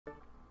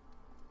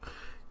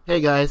Hey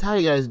guys, how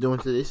you guys doing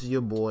today? This is your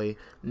boy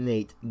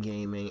Nate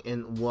Gaming,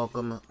 and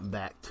welcome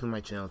back to my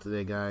channel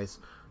today, guys.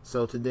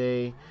 So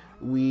today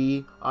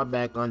we are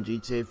back on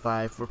GTA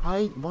 5 for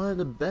probably one of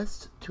the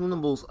best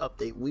tunables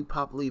update we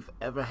probably have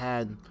ever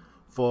had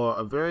for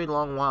a very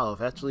long while.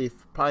 Actually,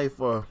 probably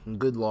for a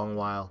good long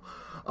while.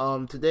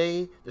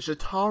 Today the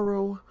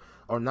Shotaro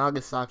or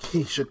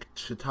Nagasaki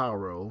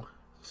Shotaro,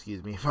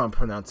 excuse me if I'm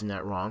pronouncing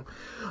that wrong,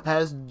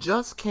 has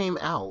just came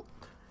out.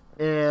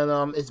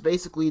 And it's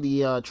basically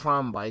the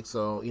Tron bike.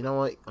 So you know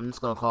what? I'm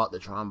just gonna call it the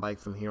Tron bike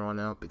from here on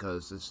out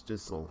because it's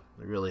just a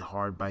really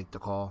hard bike to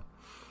call.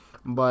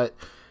 But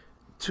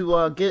to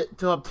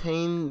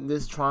obtain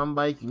this Tron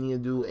bike, you need to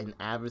do an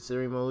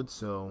adversary mode.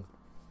 So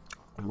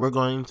we're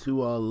going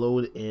to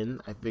load in.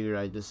 I figured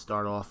I'd just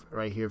start off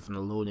right here from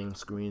the loading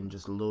screen,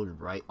 just load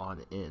right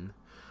on in.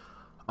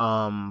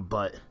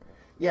 But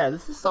yeah,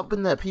 this is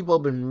something that people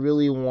have been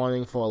really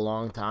wanting for a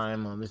long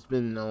time. It's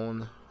been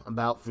known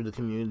about for the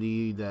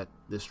community that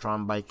this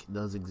Tron bike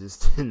does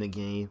exist in the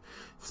game,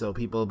 so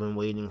people have been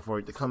waiting for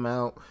it to come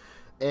out.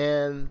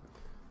 And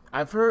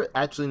I've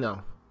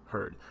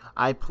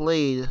I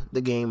played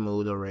the game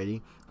mode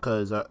already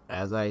because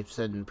as I've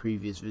said in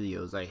previous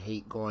videos, I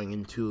hate going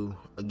into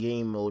a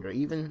game mode or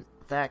even in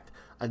fact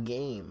a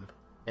game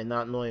and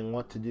not knowing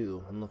what to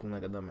do. I'm looking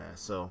like a dumbass.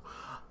 So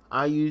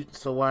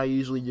what I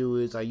usually do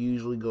is I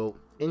usually go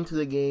into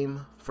the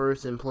game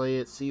first and play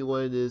it, see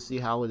what it is, see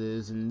how it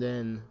is, and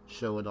then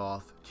show it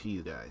off to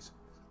you guys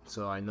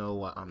so I know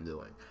what I'm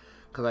doing,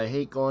 because I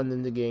hate going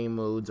into game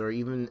modes or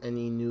even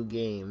any new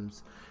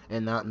games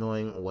and not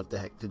knowing what the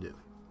heck to do.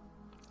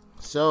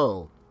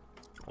 So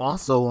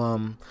also,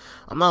 I'm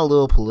not a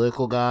little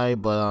political guy,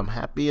 but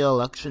happy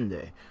election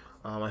day.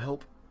 I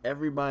hope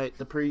everybody,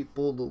 the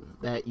people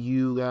that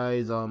you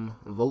guys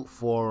vote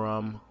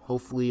for,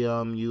 hopefully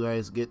you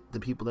guys get the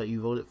people that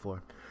you voted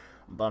for.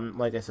 But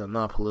like I said, I'm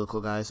not a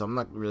political guy, so I'm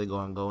not really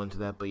going to go into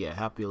that. But yeah,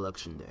 happy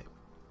election day.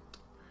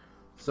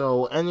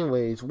 So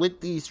anyways, with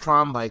these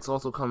Tron bikes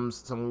also comes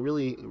some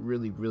really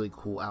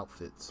cool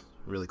outfits.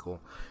 Really cool.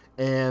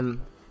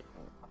 And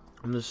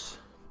I'm just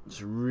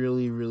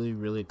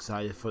really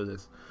excited for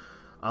this.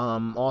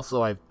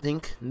 Also, I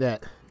think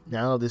that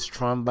now this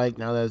Tron bike,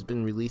 now that it's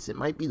been released, it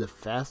might be the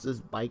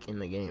fastest bike in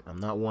the game. I'm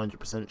not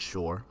 100%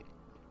 sure.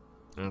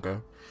 Okay.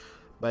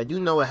 But I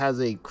do know it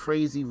has a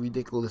crazy,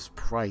 ridiculous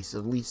price,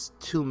 at least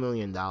 $2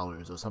 million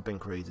or something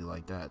crazy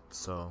like that.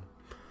 So,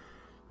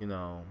 you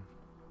know,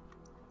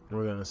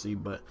 we're gonna see.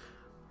 But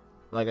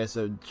like I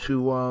said,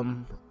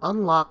 to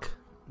unlock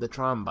the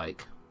Tron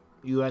bike,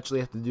 you actually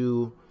have to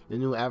do the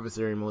new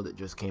adversary mode that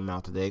just came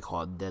out today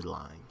called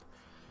Deadline.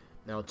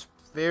 Now it's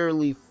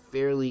fairly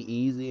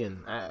easy,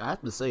 and I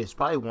have to say it's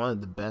probably one of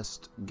the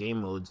best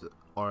game modes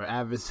or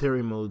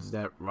adversary modes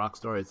that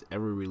Rockstar has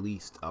ever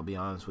released. I'll be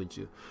honest with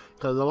you,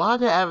 because a lot of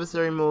the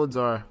adversary modes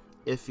are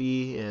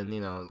iffy and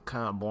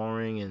kind of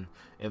boring, and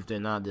if they're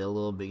not, they're a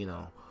little bit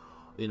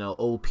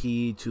OP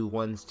to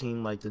one's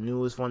team. Like the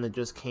newest one that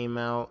just came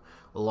out,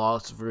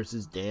 Lost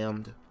versus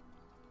Damned,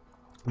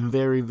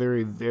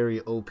 very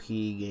OP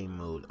game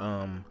mode.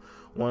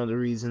 One of the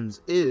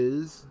reasons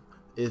is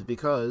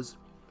because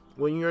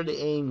when you're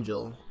the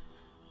Angel,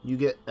 you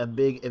get a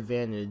big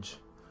advantage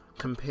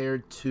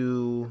compared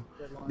to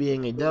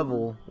being a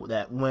devil,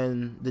 that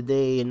when the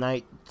day and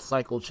night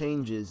cycle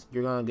changes,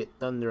 you're gonna get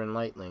thunder and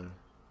lightning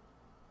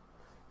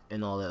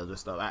and all that other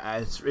stuff.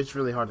 It's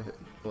really hard to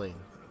explain.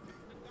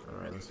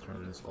 Alright, let's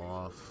turn this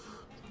off.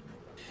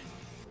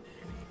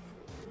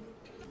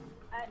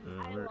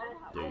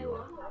 There you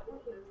are.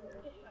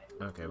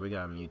 Okay, we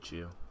gotta mute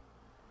you.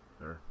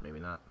 Or maybe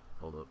not.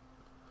 Hold up.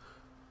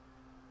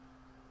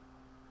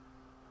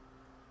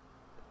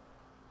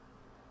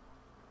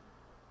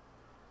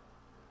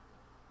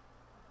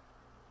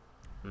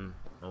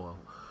 Oh well.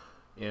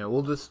 Yeah,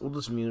 we'll just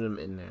mute him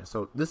in there.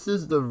 So this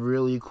is the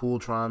really cool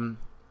Tron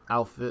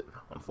outfit.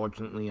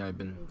 Unfortunately, I've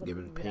been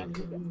given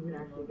pink.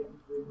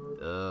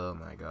 Oh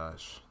my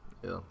gosh.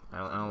 Ew. I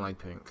don't like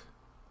pink.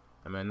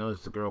 I mean, I know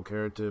it's the girl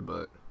character,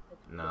 but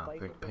nah,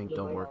 pink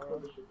don't work.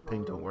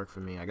 Pink don't work for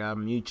me. I gotta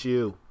mute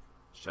you.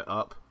 Shut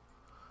up.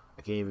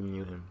 I can't even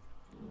mute him.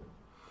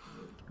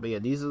 But yeah,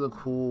 these are the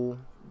cool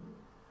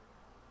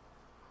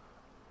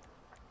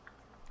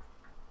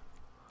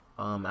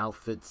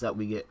outfits that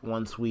we get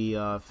once we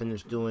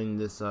finish doing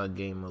this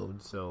game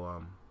mode. So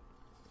I'm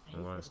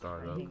gonna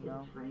start it up.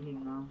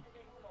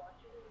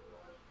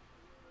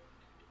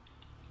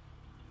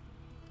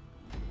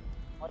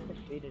 I'm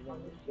defeated on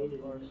this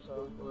floor,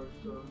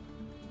 so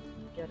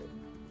get it.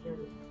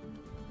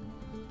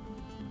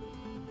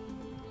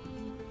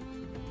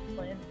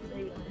 Plan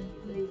state.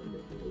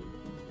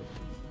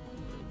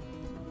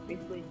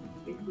 Basically,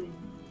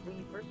 when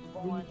you first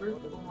spawn,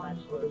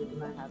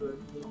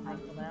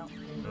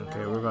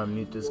 okay, we're gonna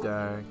mute this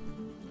guy.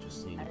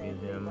 Just need to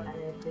mute him.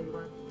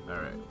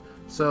 Alright.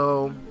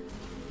 So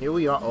here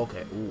we are.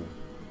 Okay, ooh.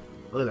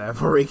 Look at that,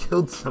 I've already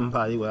killed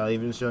somebody without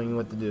even showing you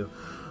what to do.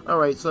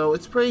 Alright, so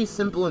it's pretty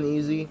simple and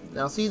easy.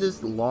 Now see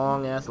this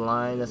long ass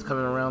line that's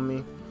coming around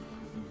me?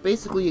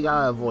 Basically you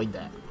gotta avoid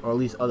that. or at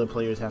least other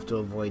players have to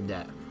avoid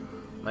that.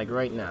 Like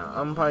right now,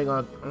 I'm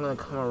gonna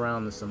come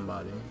around to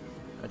somebody.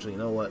 Actually, you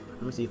know what?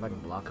 Let me see if I can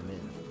block him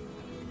in.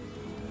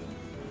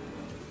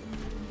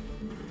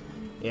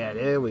 Yeah,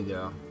 there we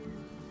go.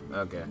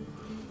 Okay.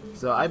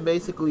 So I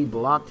basically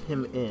blocked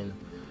him in.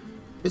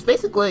 It's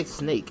basically like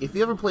Snake. If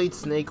you ever played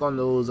Snake on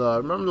those,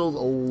 remember those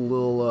old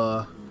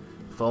little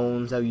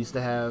phones that we used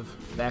to have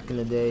back in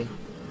the day?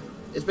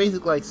 It's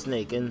basically like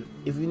Snake, and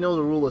if you know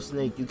the rule of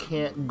Snake, you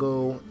can't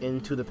go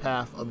into the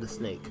path of the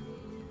snake.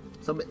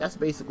 So that's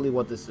basically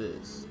what this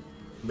is,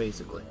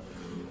 basically.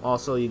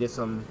 Also, you get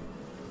some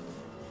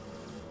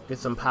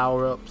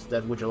power-ups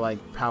which are like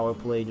power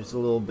play just a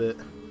little bit.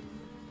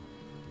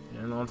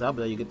 And on top of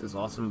that, you get this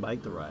awesome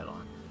bike to ride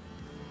on.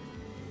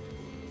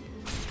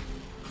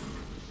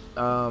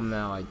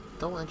 Now I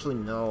don't actually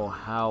know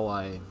how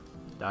I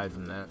died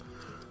from that.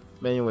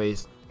 But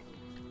anyways,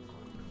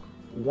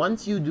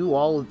 once you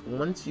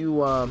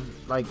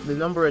like the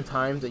number of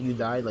times that you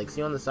died, like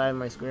see on the side of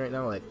my screen right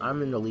now, like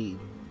I'm in the lead.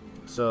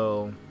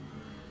 So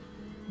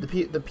the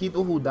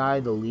people who die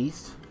the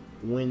least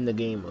win the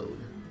game mode.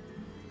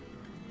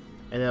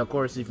 And then of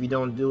course, if you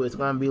don't do it, it's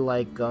gonna be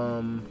like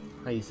how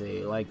you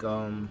say, like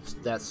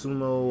that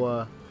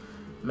sumo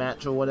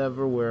match or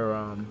whatever, where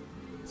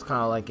it's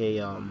kind of like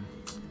a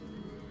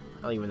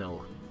I don't even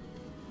know.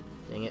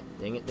 Dang it.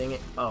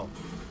 Oh,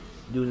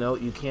 do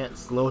note you can't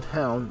slow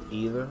down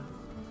either.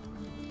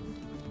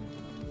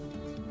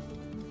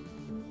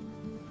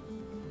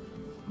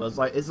 But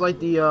it's like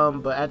the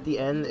but at the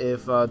end,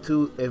 if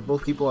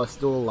both people are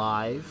still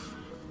alive,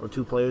 or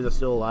two players are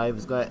still alive,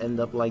 it's gonna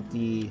end up like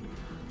the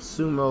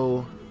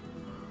sumo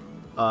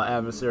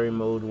adversary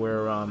mode,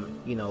 where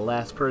you know,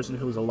 last person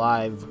who's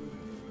alive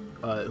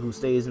who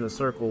stays in the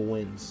circle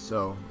wins.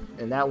 So,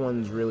 and that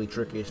one's really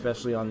tricky,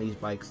 especially on these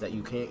bikes that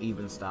you can't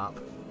even stop.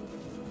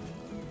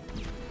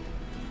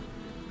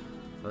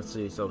 Let's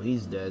see, so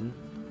he's dead.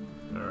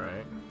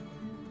 Alright.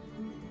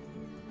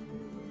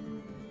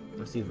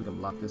 Let's see if we can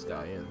block this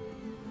guy in.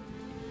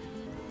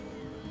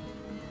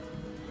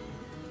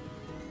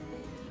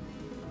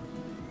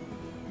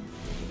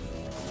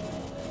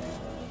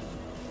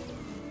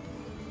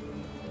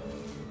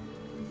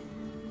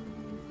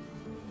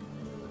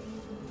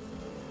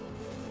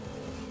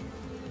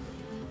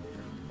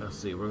 Let's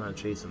see, we're gonna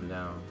chase him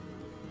down.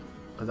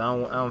 Cause I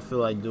don't feel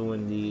like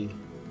doing the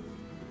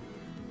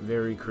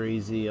very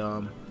crazy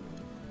you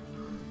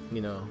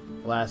know,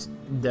 last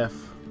death.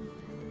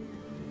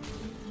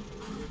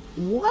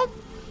 What?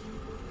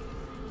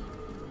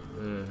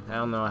 I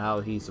don't know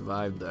how he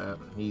survived that.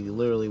 He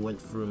literally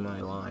went through my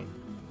line.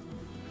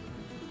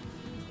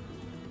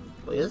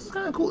 But yeah, this is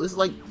kind of cool. This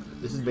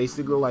is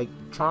basically like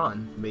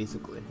Tron,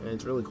 basically, and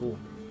it's really cool.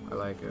 I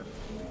like it.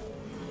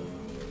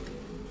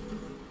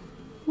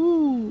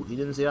 Woo! He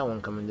didn't see that one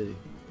coming, did he?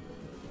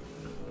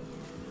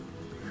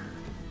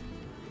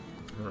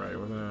 Alright,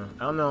 we're gonna...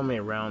 I don't know how many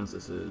rounds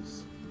this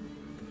is.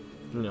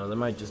 You know, they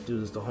might just do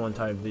this the whole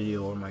entire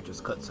video, or might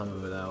just cut some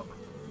of it out.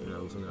 Who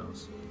knows, who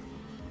knows.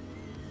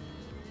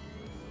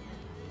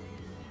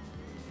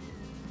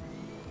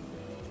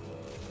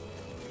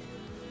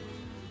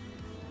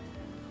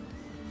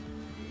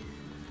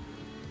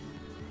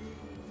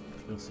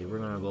 Let's see, we're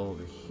gonna go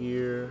over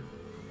here.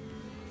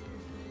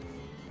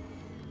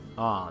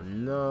 Oh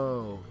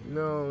no.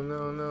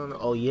 No.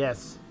 Oh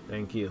yes.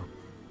 Thank you.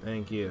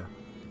 Thank you.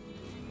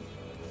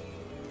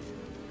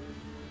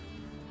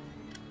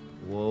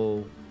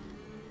 Whoa.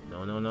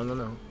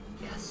 No.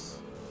 Yes.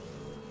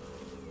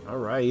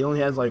 Alright, he only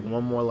has like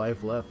one more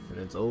life left and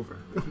it's over.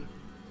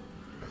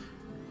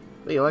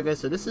 But yeah, like I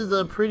said, this is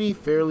a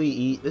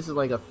this is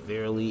like a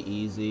fairly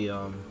easy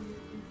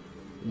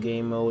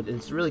game mode.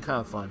 It's really kind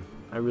of fun.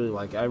 I really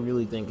like it. I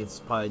really think it's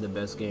probably the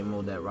best game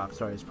mode that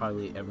Rockstar has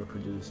probably ever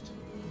produced.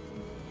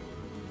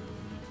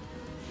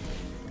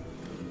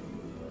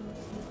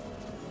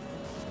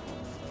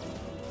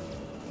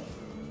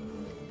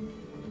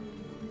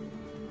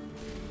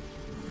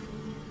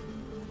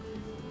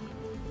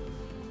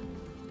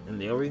 And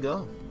there we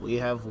go. We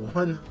have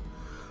won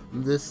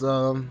this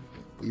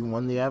we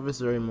won the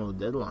adversary mode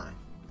deadline.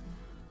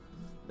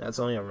 That's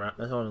only a round.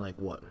 That's only like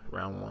what,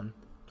 round 1?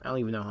 I don't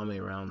even know how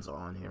many rounds are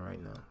on here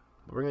right now.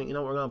 But we're gonna, you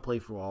know, we're gonna play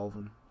through all of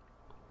them.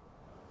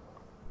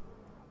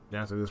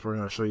 After this, we're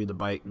gonna show you the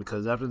bike,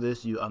 because after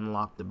this, you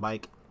unlock the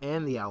bike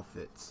and the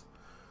outfits.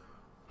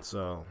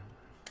 So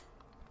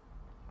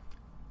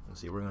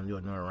let's see. We're gonna do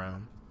another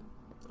round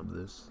of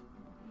this.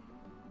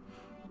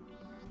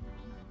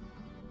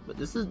 But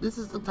this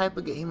is the type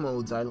of game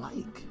modes I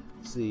like.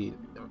 See,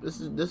 this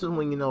is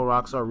when, you know,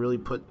 Rockstar really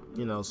put,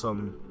 you know,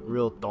 some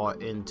real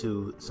thought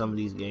into some of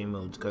these game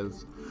modes,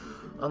 because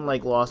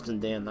unlike Lost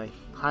and Damned, I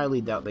highly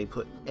doubt they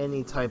put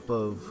any type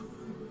of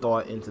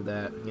thought into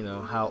that, you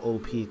know, how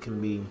OP it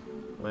can be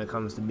when it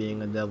comes to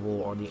being a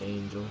devil or the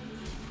angel.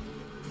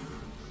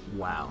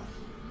 Wow.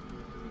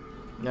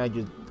 I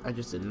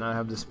just did not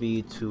have the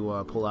speed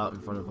to pull out in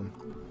front of him.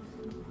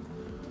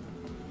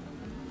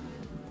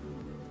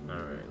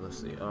 Alright, let's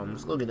see.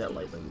 Let's go get that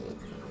lightning bolt.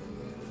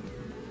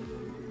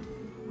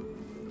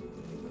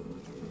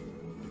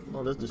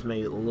 Well, this just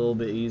made it a little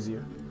bit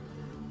easier.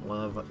 One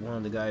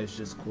of the guys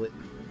just quit.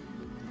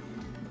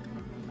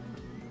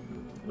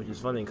 Which is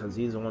funny because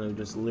he's the one who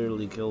just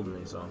literally killed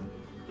me, so.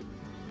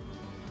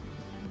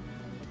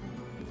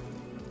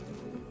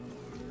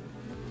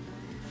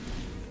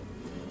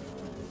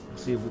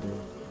 Let's see if we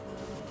can.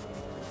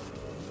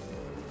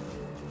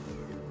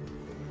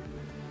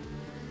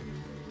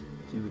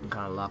 See if we can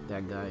kind of lock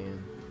that guy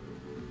in.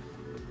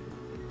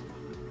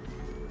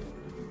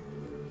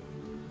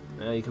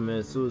 Yeah, he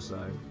committed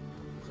suicide.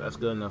 So that's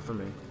good enough for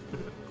me.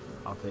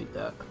 I'll take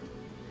that.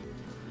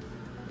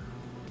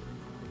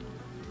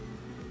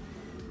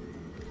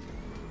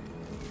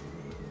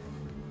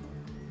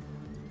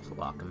 Let's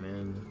lock him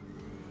in.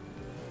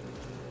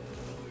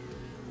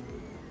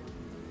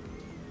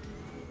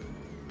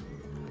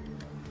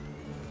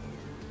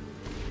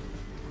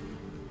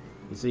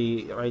 You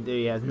see, right there,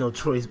 he has no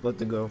choice but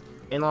to go.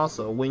 And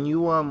also, when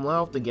you let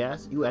off the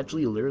gas, you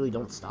actually literally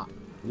don't stop.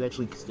 You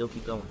actually still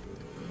keep going.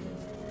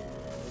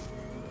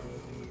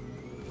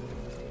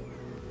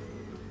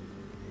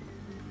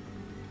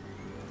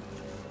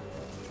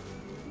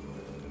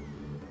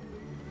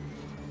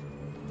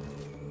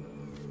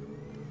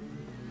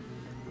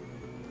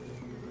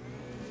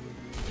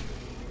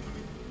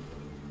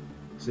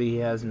 So he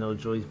has no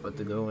choice but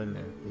to go in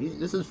there.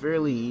 This is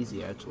fairly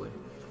easy, actually.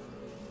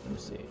 Let me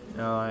see.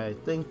 Now, I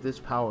think this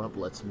power-up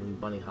lets me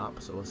bunny hop,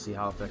 so let's see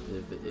how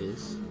effective it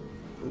is.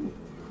 Ooh,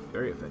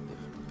 very effective.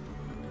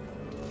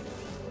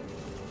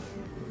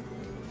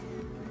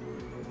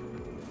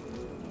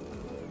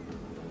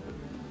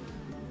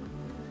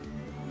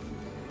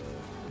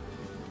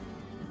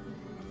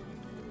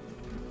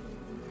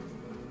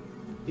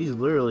 He's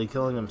literally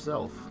killing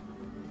himself.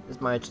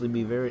 This might actually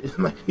be this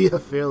might be a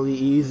fairly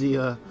easy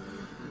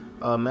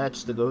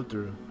match to go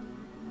through.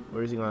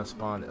 Where is he gonna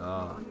spawn?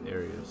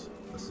 There he is.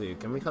 Let's see.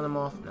 Can we cut him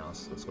off? No,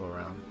 let's go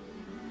around.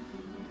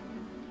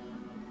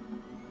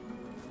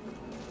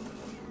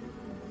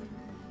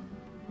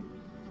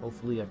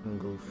 Hopefully I can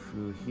go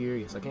through here.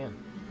 Yes, I can.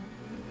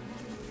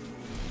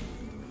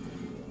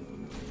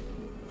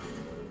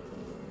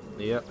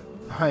 Yep.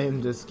 I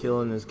am just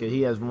killing this kid.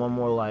 He has one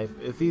more life.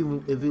 If he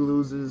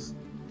loses,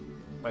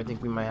 I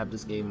think we might have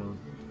this game mode.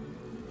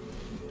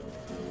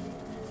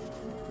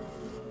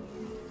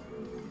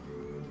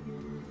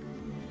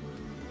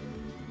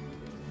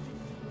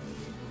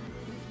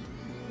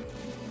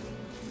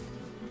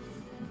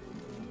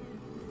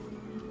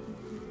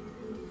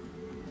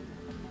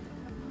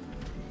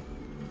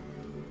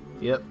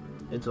 Yep,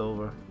 it's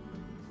over.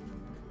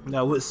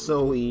 That was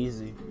so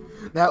easy.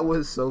 That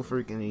was so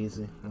freaking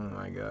easy. Oh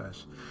my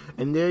gosh.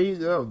 And there you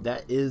go.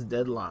 That is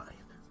Deadline,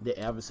 the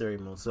adversary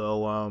mode. So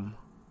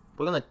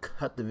we're gonna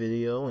cut the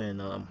video and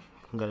I'm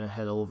gonna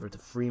head over to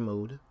free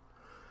mode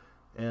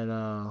and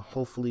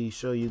hopefully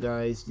show you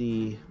guys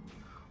the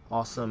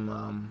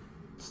awesome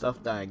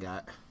stuff that I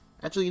got.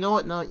 Actually, you know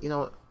what? No, you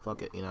know what?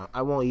 Fuck it. You know,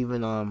 I won't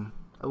even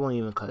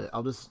cut it.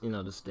 I'll just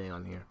just stay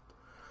on here.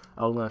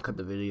 I was gonna cut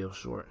the video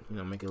short,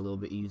 make it a little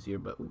bit easier,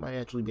 but we might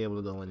actually be able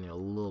to go in there a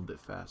little bit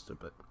faster.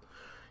 But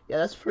yeah,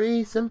 that's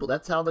pretty simple.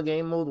 That's how the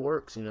game mode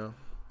works,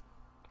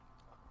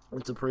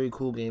 It's a pretty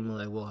cool game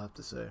mode, I will have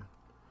to say.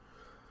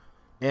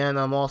 And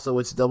also,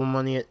 it's double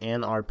money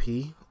and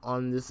RP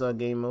on this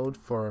game mode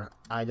for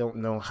I don't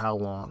know how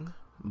long,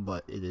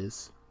 but it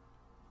is.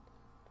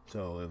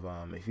 So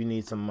if you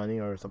need some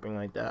money or something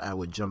like that, I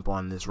would jump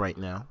on this right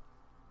now.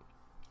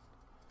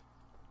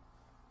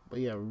 But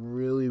yeah,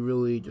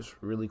 really, just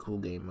really cool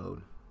game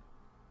mode.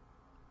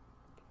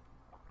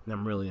 And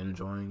I'm really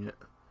enjoying it.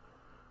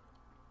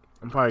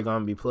 I'm probably going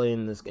to be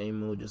playing this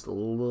game mode just a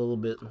little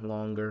bit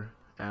longer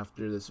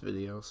after this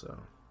video, so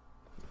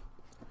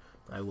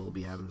I will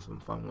be having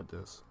some fun with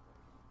this.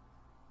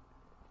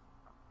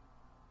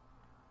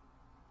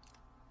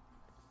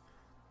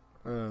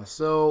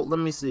 So, let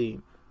me see.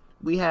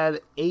 We had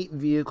 8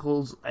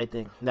 vehicles, I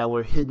think, that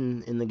were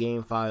hidden in the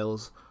game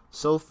files.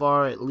 So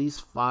far, at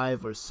least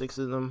 5 or 6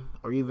 of them,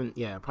 or even,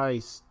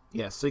 probably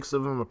 6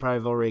 of them have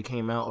probably already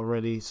came out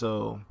already.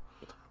 So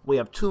we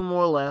have 2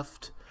 more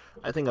left.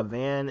 I think a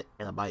van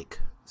and a bike.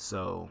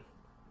 So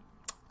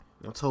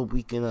let's hope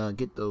we can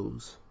get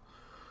those.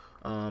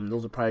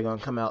 Those are probably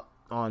gonna come out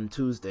on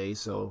Tuesday.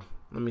 So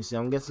let me see.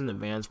 I'm guessing the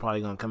van's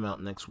probably gonna come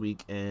out next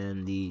week,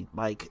 and the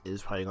bike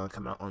is probably gonna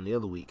come out on the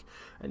other week.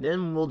 And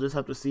then we'll just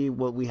have to see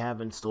what we have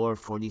in store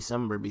for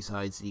December,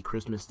 besides the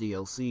Christmas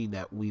DLC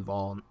that we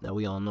all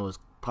know is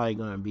probably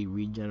gonna be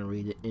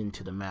regenerated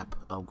into the map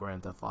of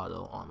Grand Theft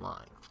Auto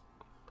Online.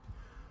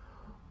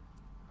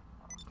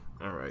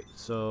 All right.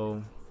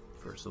 So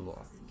first of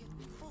all,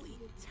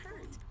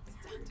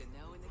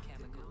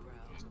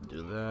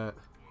 do that.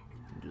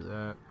 Do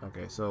that.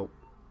 Okay. So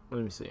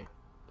let me see.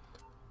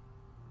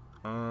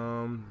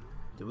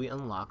 Did we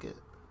unlock it?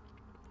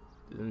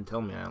 It didn't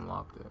tell me I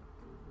unlocked it.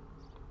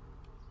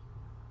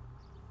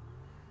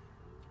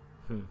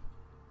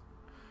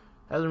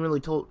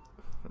 Hasn't told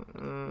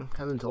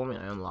me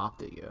I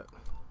unlocked it yet.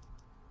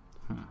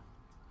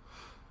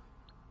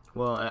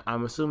 Well,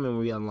 I'm assuming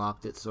we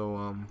unlocked it,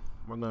 so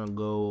we're gonna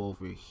go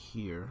over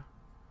here.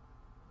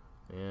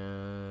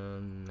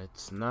 And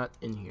it's not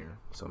in here,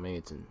 so maybe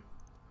it's in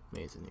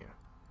here.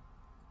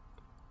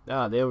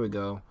 Ah, there we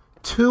go.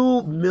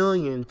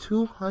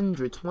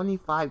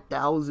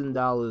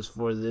 $2,225,000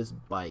 for this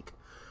bike.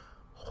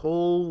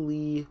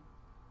 Holy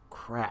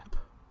crap.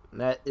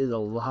 That is a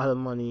lot of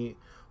money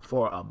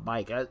for a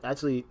bike.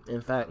 Actually,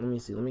 in fact, let me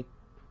see.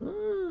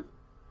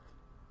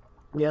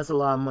 Yeah, that's a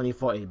lot of money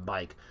for a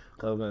bike.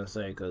 Cause I was gonna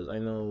say, cause I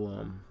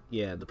know,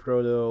 yeah, the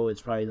Proto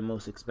is probably the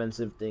most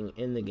expensive thing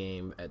in the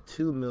game at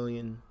 $2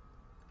 million,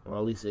 or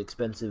at least an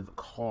expensive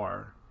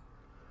car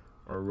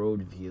or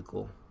road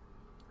vehicle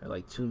at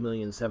like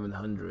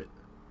 $2,700,000.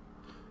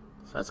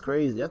 So that's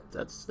crazy.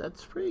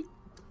 That's pretty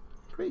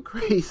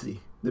crazy,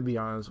 to be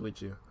honest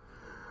with you.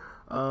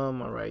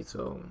 Alright,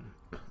 so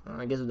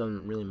I guess it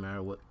doesn't really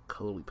matter what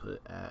color we put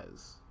it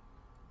as.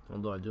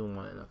 Although I do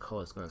want it in a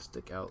color that's gonna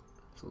stick out,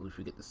 so at least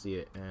we get to see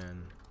it.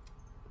 And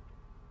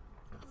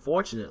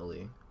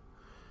unfortunately,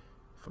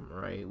 if I'm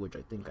right, which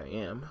I think I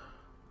am,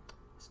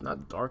 it's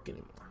not dark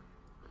anymore.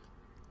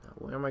 Now,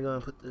 where am I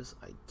gonna put this?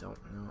 I don't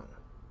know.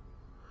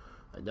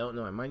 I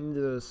might need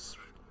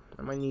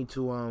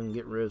to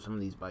get rid of some of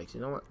these bikes.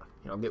 You know what?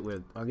 I'll get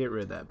rid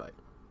of that bike.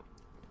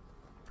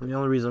 And the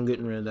only reason I'm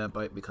getting rid of that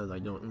bike because I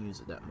don't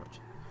use it that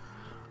much.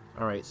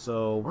 Alright,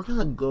 so we're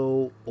gonna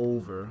go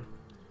over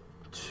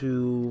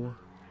to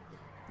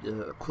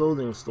the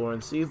clothing store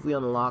and see if we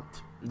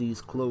unlocked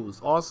these clothes.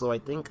 Also, I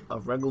think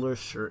a regular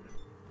shirt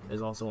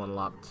is also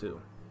unlocked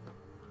too.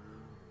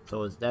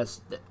 So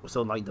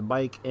so like the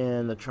bike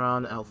and the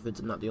Tron outfits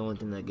are not the only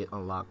thing that get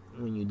unlocked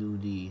when you do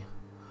the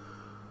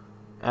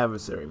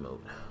Adversary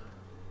mode.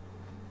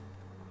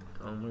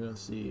 We're gonna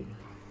see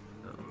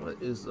what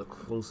is the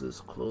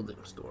closest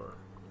clothing store.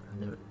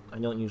 I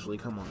don't usually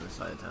come on this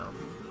side of town.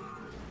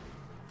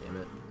 Damn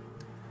it.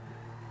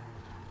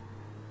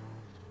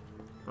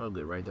 I'll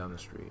get right down the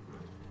street.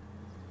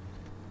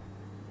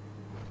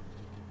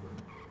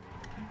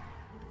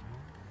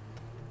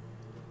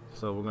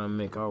 So we're gonna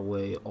make our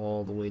way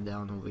all the way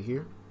down over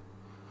here.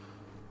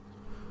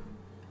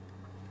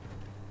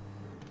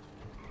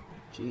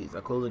 Jeez,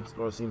 that clothing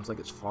store seems like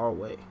it's far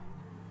away.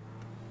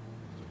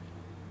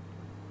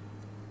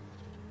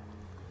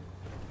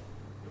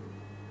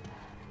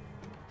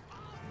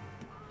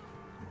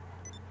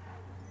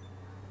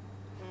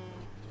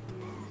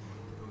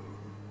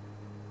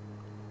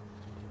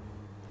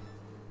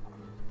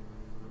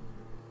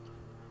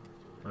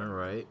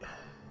 Alright.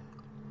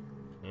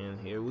 And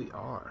here we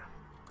are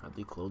at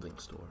the clothing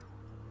store.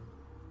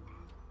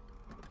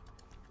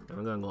 And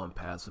I'm gonna go in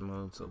passive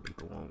mode so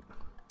people won't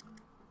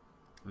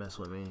mess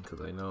with me,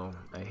 because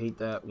I hate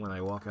that when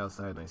I walk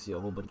outside and I see a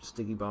whole bunch of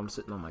sticky bombs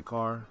sitting on my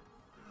car.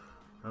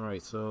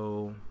 Alright,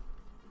 so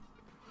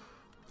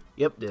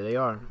yep, there they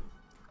are.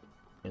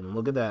 And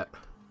look at that.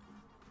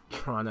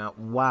 Tron out.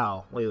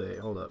 Wow. Wait,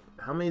 hold up.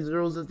 How many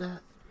zeros is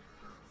that?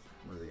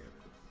 What is it?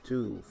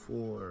 2,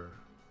 4.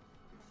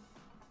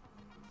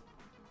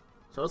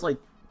 So it's like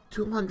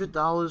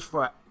 $200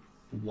 for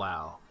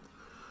wow.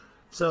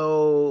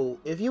 So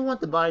if you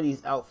want to buy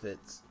these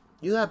outfits,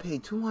 you gotta pay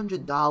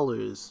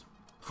 $200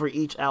 for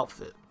each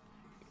outfit,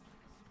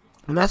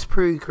 and that's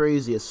pretty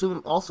crazy.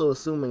 Also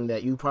assuming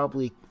that you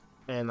probably,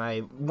 and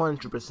I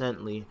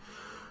 100%ly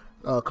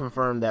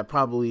confirm that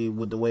probably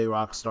with the way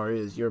Rockstar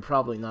is, you're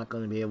probably not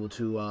going to be able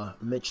to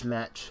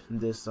mismatch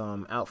this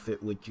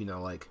outfit with,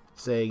 like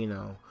say,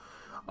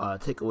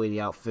 take away the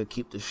outfit,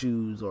 keep the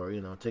shoes, or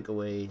take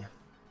away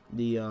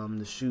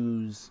the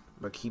shoes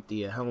but keep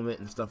the helmet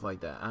and stuff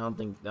like that. I don't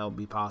think that would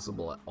be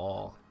possible at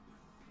all.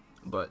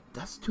 But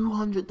that's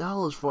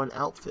 $200 for an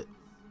outfit.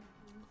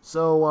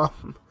 So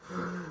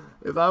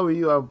if I were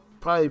you, I'd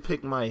probably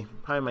pick my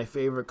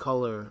favorite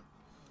color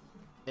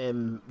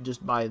and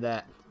just buy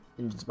that,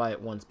 and just buy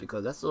it once,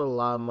 because that's a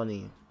lot of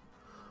money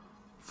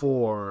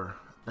for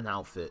an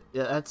outfit.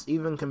 Yeah, that's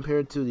even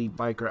compared to the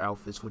biker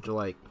outfits, which are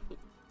like,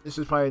 this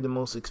is probably the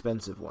most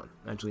expensive one.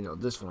 Actually, no,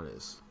 this one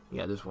is.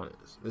 Yeah, this one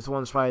is. This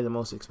one's probably the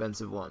most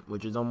expensive one,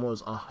 which is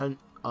almost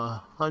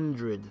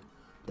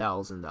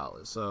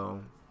 $100,000. So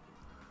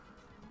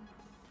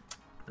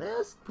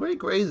that's pretty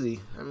crazy.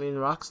 I mean,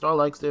 Rockstar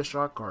likes their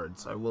shark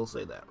cards. I will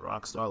say that.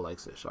 Rockstar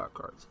likes their shark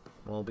cards.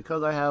 Well,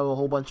 because I have a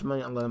whole bunch of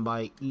money, I'm going to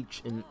buy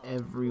each and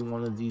every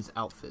one of these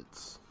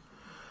outfits.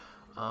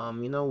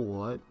 You know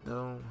what,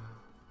 though?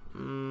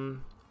 I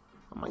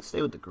might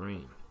stay with the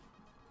green.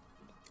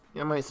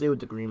 Yeah, I might stay with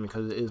the green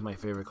because it is my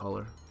favorite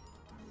color.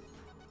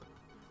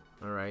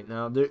 Alright,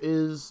 now there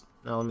is...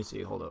 Now, let me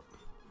see. Hold up.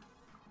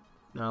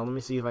 Now, let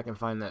me see if I can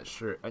find that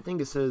shirt. I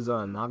think it says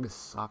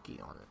Nagasaki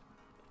on it.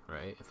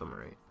 Right? If I'm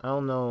right. I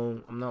don't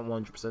know. I'm not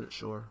 100%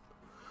 sure.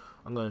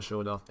 I'm going to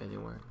show it off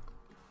anyway.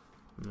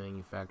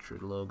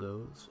 Manufactured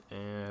logos.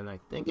 And I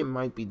think it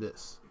might be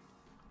this.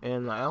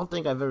 And I don't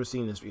think I've ever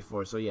seen this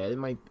before. So, yeah,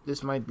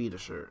 this might be the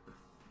shirt.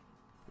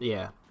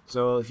 Yeah.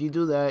 So, if you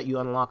do that, you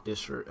unlock this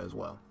shirt as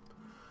well.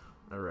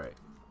 Alright.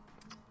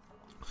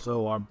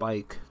 So our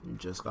bike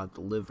just got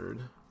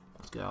delivered.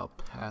 Let's get out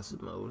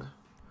passive mode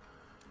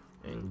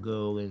and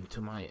go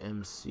into my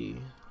MC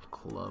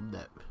club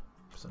that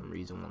some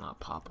reason will not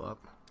pop up.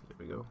 There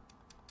we go.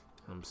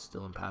 I'm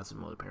still in passive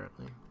mode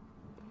apparently.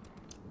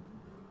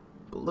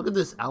 But look at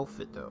this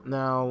outfit though.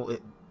 Now,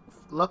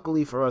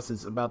 luckily for us,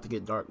 it's about to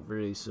get dark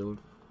very soon.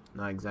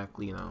 Not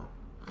exactly,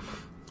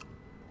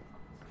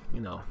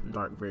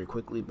 dark very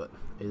quickly, but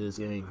it is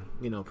getting,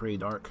 pretty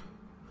dark.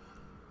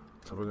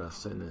 So we're gonna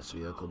send this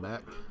vehicle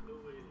back.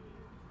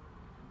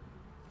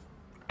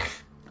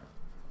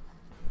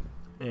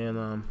 And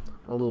I'm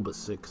a little bit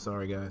sick,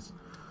 sorry guys.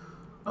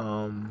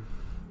 And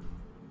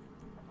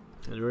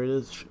there it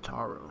is,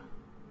 Shotaro.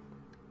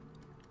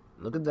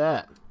 Look at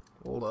that.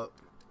 Hold up.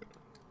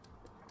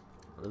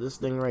 Look at this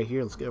thing right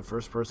here. Let's get a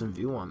first person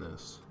view on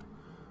this.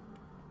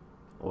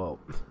 Well,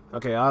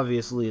 okay,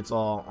 obviously it's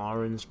all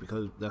orange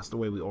because that's the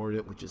way we ordered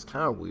it, which is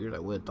kind of weird. I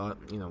would have thought,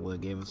 would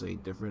have gave us a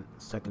different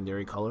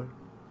secondary color.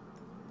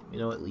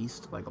 At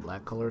least like a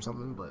black color or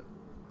something, but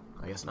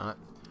I guess not.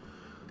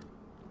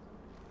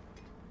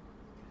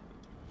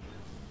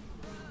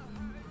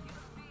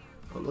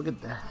 But look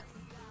at that.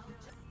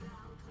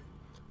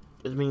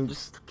 I mean,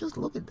 just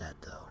look at that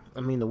though.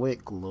 I mean, the way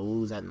it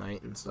glows at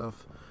night and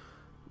stuff.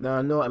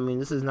 Now, no, I mean,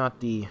 this is not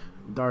the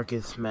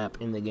darkest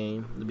map in the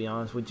game, to be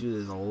honest with you.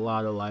 There's a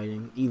lot of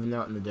lighting, even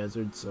out in the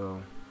desert,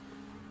 so...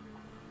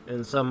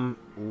 And some...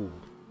 Ooh,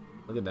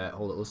 look at that.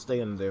 Hold it, let's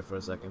stay under there for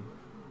a second.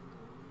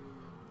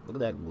 Look at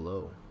that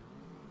glow.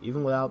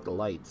 Even without the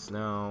lights.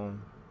 Now,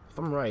 if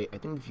I'm right, I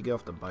think if you get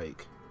off the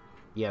bike...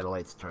 Yeah, the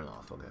lights turn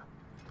off, okay.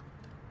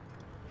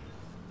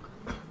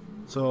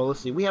 So, let's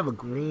see. We have a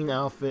green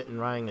outfit and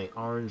riding an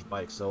orange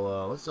bike,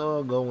 so let's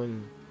go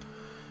and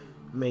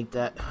make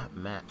that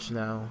match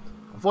now.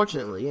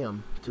 Unfortunately,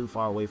 I'm too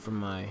far away from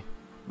my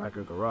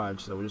biker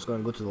garage, so we're just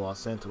going to go to the Los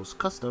Santos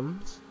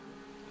Customs.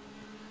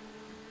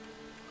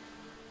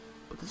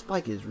 But this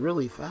bike is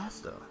really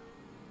fast, though.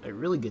 It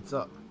really gets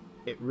up.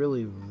 It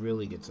really,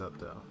 really gets up,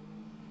 though.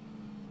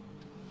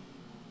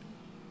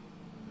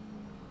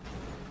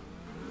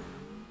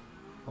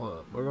 Hold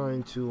up. We're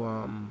going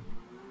to,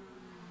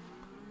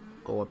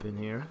 go up in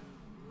here.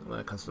 I'm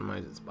going to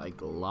customize this bike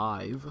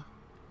live.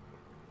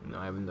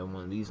 I haven't done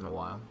one of these in a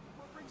while.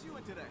 What brings you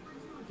in today?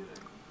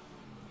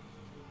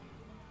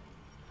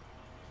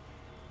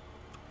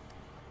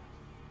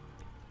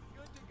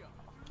 Good to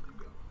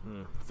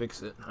go.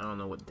 Fix it. I don't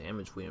know what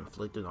damage we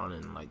inflicted on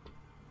it in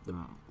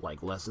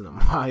like less than a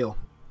mile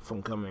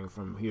from coming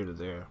from here to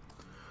there.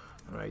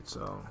 Alright,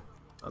 so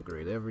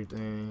upgrade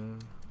everything.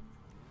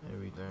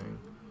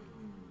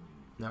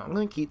 Now I'm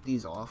gonna keep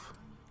these off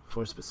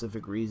for a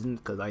specific reason,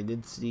 because I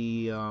did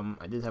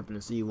happen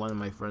to see one of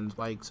my friend's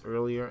bikes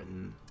earlier,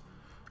 and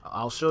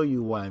I'll show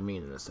you what I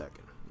mean in a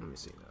second. Let me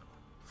see now.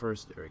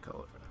 First area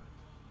color.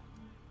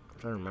 I'm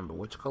trying to remember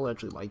which color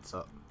actually lights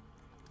up.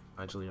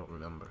 I actually don't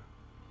remember.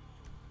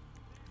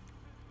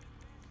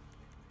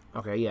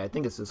 Okay, yeah, I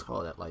think it's this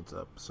color that lights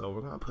up. So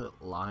we're gonna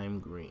put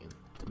lime green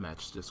to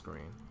match this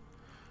green.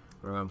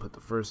 We're gonna put the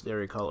first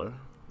area color.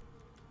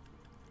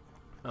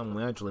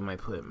 We actually might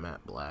put it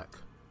matte black.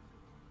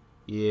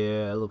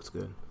 Yeah, it looks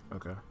good.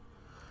 Okay.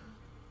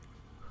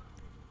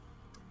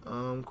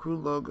 Crew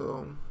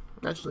logo.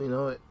 Actually, you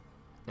know what?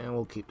 And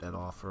we'll keep that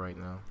off for right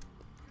now.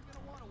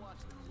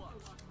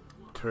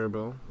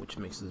 Turbo, which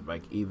makes this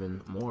bike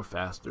even more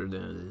faster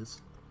than it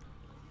is.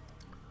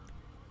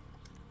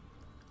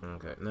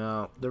 Okay,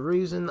 now the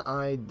reason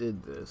I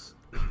did this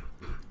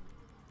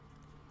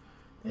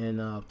and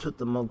took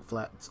the mug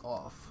flats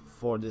off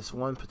for this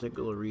one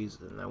particular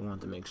reason. I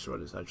wanted to make sure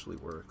this actually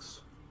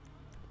works.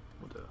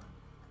 What the?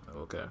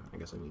 Okay, I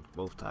guess I need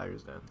both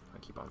tires then. I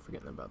keep on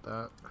forgetting about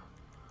that.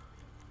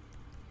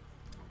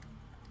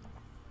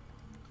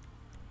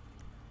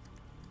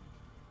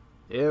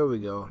 There we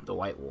go, the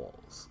white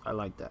walls. I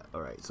like that.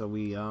 All right, so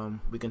we can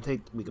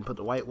put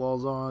the white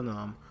walls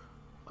on.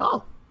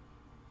 Oh,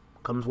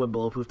 comes with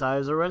bulletproof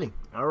tires already.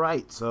 All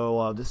right,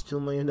 so this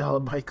 $2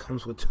 million bike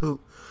comes with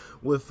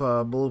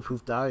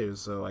bulletproof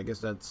tires. So I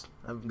guess a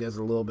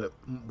little bit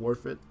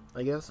worth it.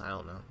 I guess I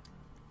don't know.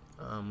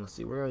 Let's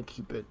see. We're gonna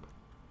keep it.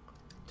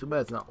 Too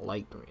bad it's not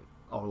light green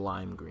or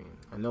lime green.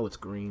 I know it's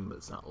green, but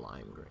it's not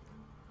lime green.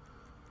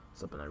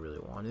 Something I really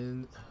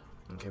wanted.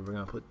 Okay, we're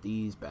gonna put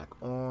these back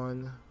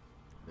on.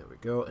 There we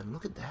go, and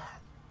look at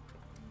that.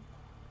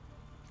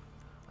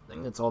 I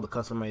think that's all the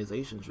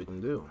customizations we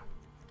can do.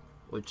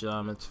 Which,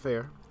 it's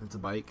fair. It's a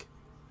bike.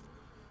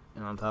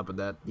 And on top of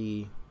that,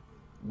 the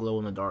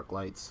glow-in-the-dark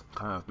lights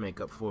kind of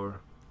make up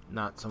for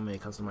not so many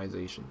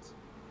customizations.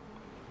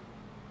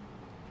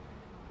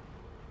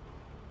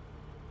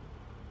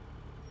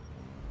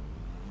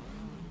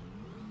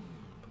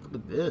 Look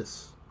at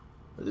this.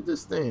 Look at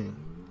this thing.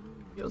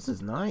 Yo, this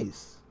is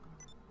nice.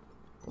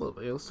 Hold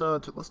up,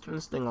 let's turn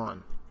this thing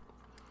on.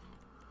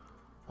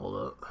 Hold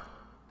up.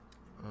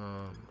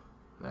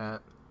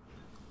 That.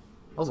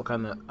 I also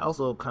kind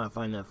of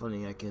find that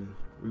funny. I can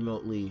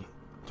remotely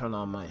turn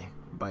on my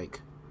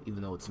bike,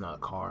 even though it's not a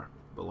car.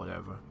 But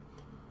whatever.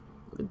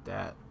 Look at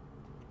that.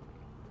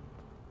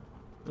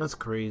 That's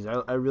crazy.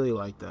 I really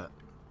like that.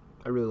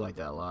 I really like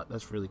that a lot.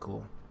 That's really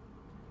cool.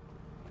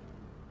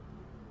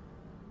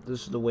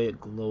 This is the way it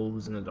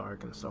glows in the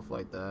dark and stuff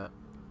like that.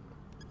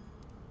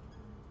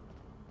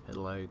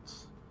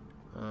 Headlights,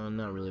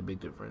 not really a big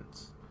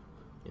difference.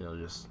 You know,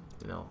 just,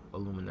 you know,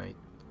 illuminate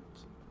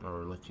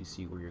or let you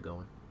see where you're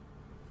going.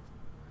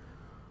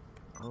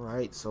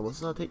 Alright, so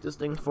let's take this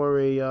thing for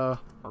a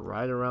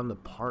ride around the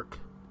park,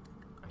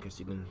 I guess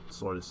you can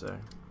sort of say.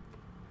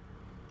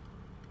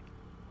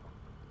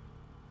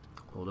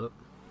 Hold up.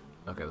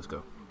 Okay, let's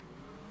go.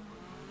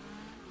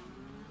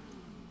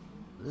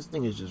 This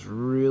thing is just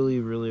really,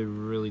 really,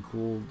 really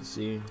cool to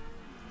see.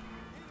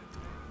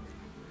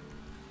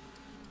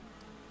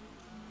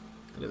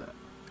 Look at that.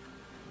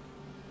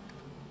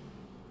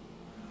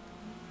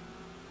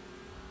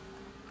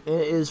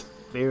 It is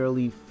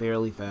fairly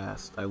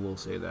fast, I will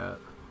say that.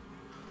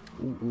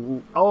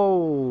 Ooh.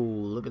 Oh,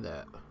 look at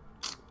that.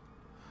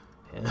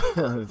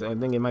 I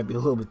think it might be a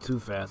little bit too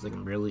fast. I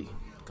can barely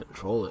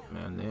control it,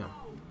 man. Damn.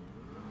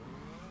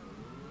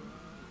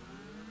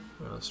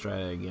 Well, let's try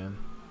that again.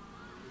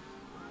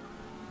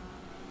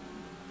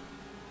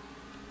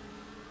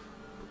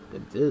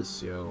 Look at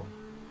this, yo.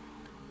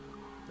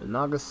 The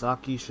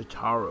Nagasaki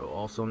Shotaro,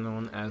 also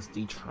known as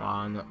the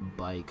Tron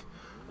bike.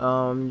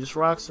 Just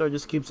Rockstar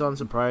just keeps on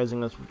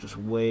surprising us with just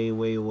way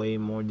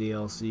more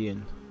DLC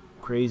and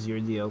crazier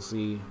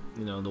DLC,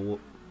 you know, the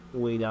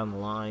way down the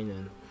line.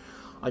 And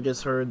I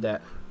just heard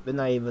that they're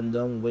not even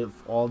done with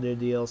all their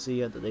DLC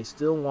yet, that they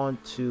still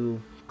want to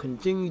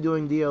continue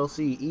doing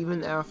DLC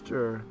even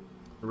after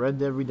Red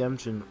Dead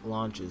Redemption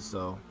launches.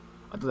 So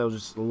I thought that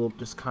was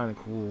just kind of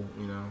cool,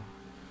 you know.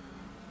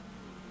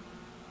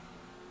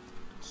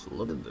 So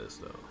look at this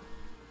though.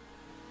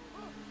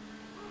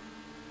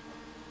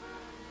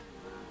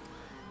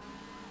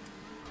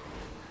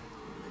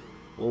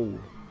 Whoa.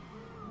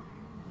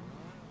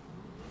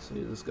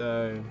 See this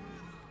guy.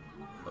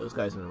 Oh, this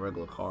guy's in a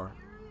regular car.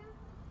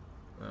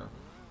 Yeah.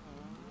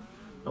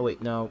 Oh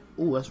wait, now.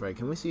 Ooh, that's right.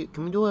 Can we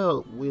do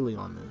a wheelie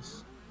on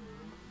this?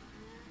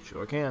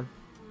 Sure can.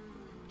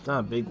 It's not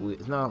a big wheel.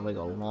 It's not like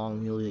a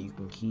long wheelie that you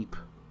can keep,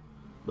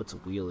 but it's a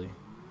wheelie.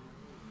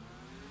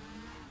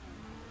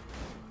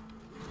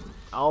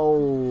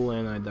 Oh,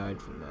 and I died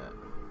from that.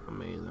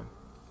 Amazing.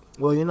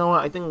 Well, you know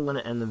what? I think I'm gonna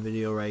end the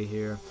video right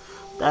here.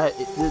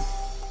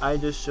 I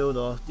just showed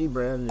off the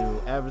brand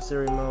new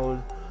Adversary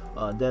mode,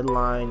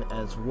 Deadline,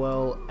 as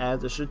well as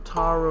the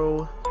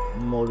Shotaro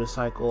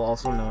motorcycle,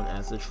 also known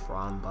as the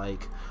Tron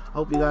bike. I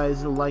hope you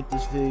guys liked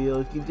this video.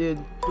 If you did,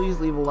 please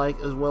leave a like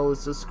as well as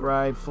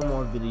subscribe for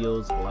more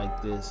videos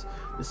like this.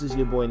 This is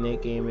your boy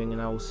Nate Gaming,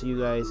 and I will see you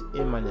guys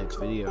in my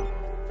next video.